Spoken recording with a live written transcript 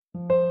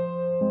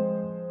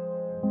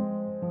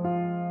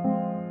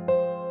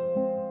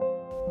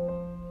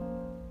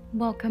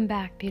Welcome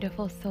back,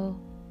 beautiful soul.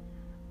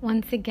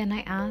 Once again,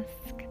 I ask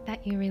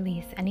that you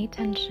release any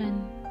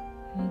tension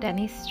and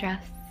any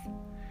stress,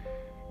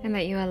 and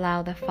that you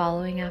allow the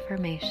following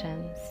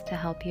affirmations to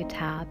help you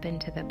tap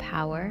into the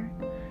power,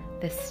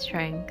 the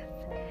strength,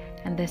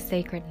 and the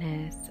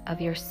sacredness of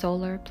your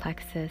solar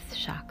plexus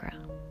chakra.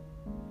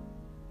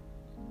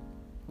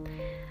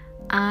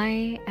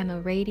 I am a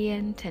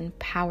radiant and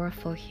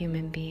powerful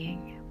human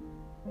being.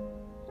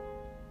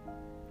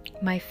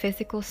 My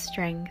physical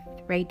strength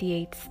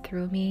radiates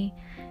through me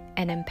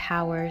and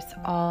empowers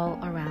all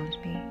around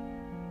me.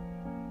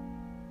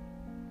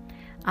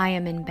 I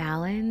am in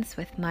balance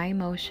with my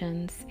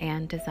emotions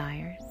and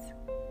desires.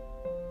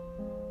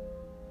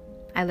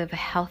 I live a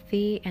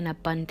healthy and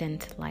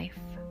abundant life.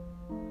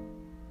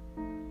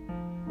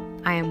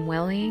 I am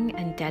willing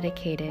and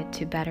dedicated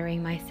to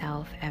bettering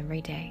myself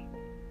every day.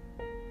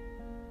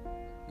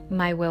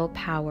 My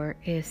willpower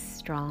is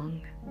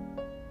strong.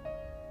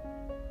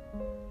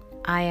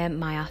 I am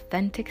my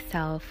authentic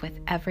self with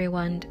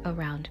everyone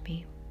around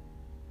me.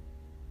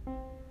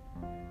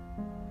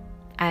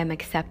 I am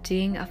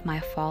accepting of my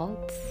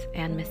faults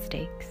and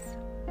mistakes.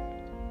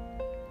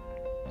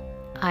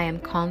 I am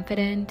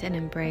confident and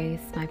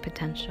embrace my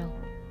potential.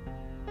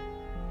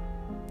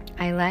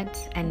 I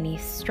let any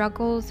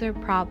struggles or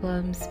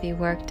problems be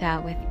worked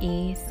out with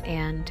ease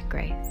and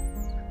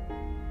grace.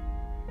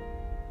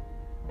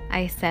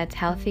 I set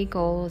healthy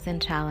goals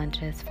and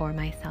challenges for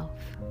myself.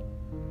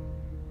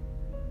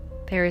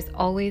 There is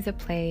always a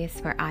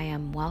place where I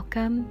am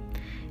welcome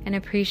and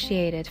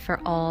appreciated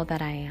for all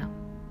that I am.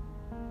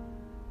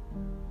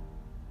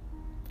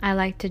 I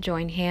like to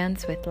join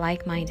hands with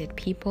like-minded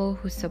people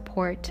who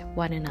support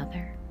one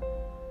another.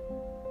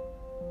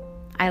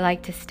 I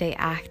like to stay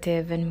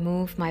active and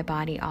move my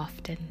body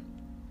often.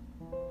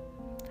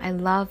 I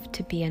love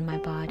to be in my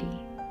body.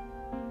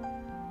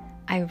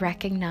 I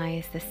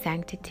recognize the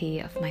sanctity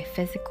of my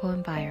physical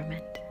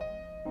environment.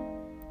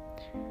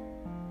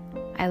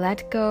 I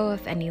let go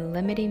of any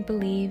limiting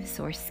beliefs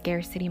or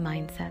scarcity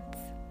mindsets.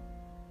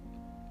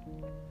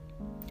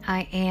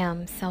 I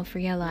am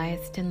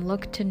self-realized and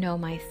look to know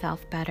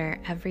myself better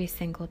every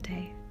single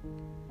day.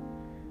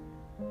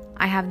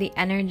 I have the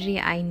energy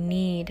I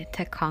need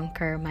to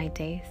conquer my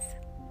days.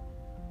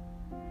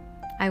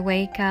 I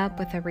wake up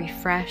with a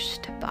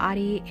refreshed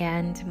body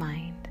and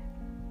mind.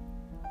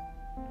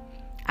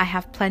 I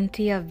have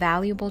plenty of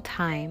valuable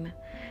time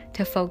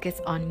to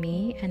focus on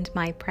me and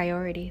my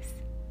priorities.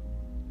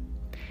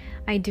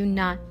 I do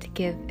not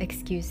give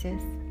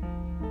excuses.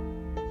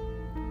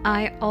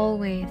 I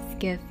always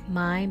give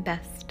my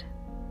best.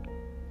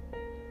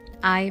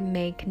 I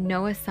make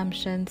no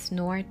assumptions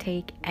nor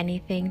take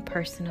anything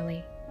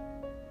personally.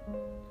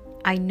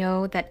 I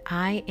know that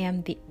I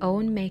am the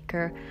own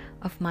maker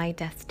of my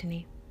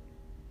destiny.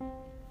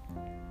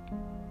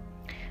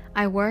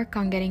 I work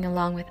on getting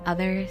along with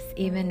others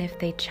even if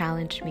they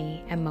challenge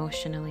me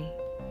emotionally.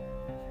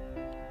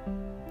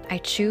 I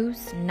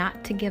choose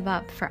not to give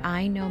up, for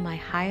I know my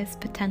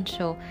highest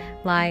potential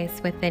lies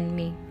within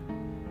me.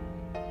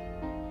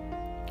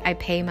 I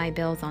pay my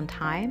bills on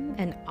time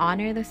and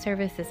honor the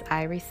services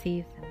I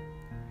receive.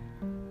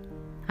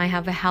 I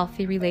have a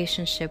healthy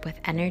relationship with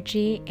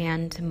energy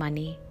and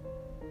money.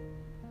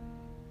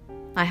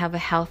 I have a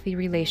healthy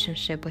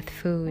relationship with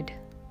food.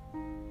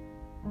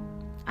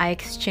 I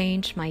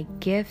exchange my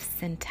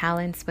gifts and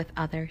talents with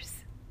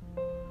others.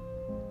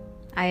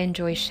 I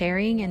enjoy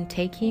sharing and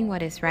taking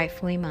what is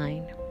rightfully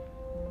mine.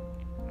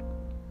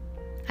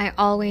 I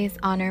always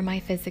honor my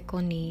physical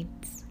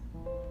needs.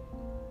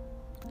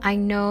 I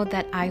know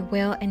that I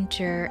will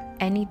endure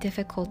any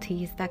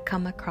difficulties that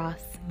come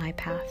across my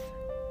path.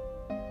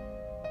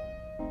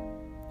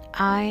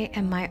 I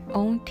am my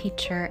own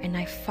teacher and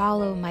I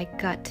follow my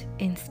gut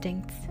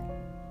instincts.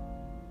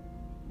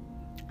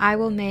 I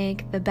will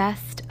make the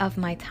best of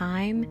my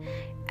time,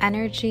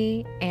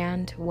 energy,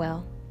 and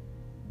will.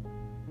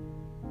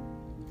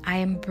 I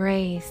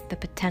embrace the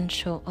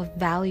potential of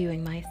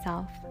valuing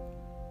myself.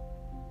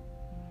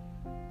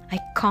 I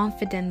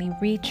confidently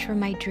reach for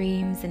my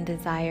dreams and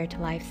desired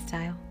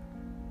lifestyle.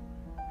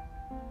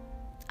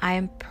 I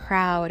am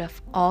proud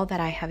of all that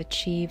I have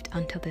achieved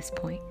until this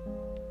point.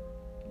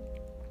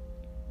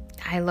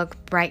 I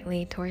look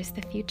brightly towards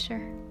the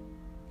future.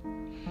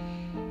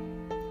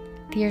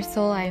 Dear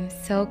soul, I am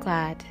so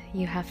glad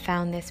you have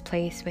found this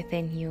place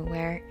within you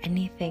where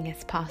anything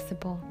is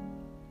possible.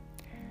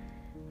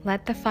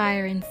 Let the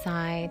fire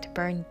inside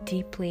burn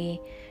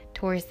deeply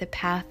towards the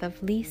path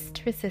of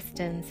least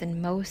resistance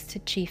and most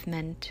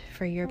achievement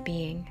for your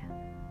being.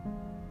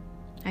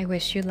 I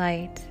wish you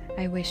light.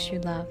 I wish you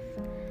love.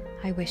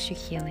 I wish you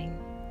healing.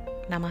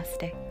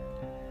 Namaste.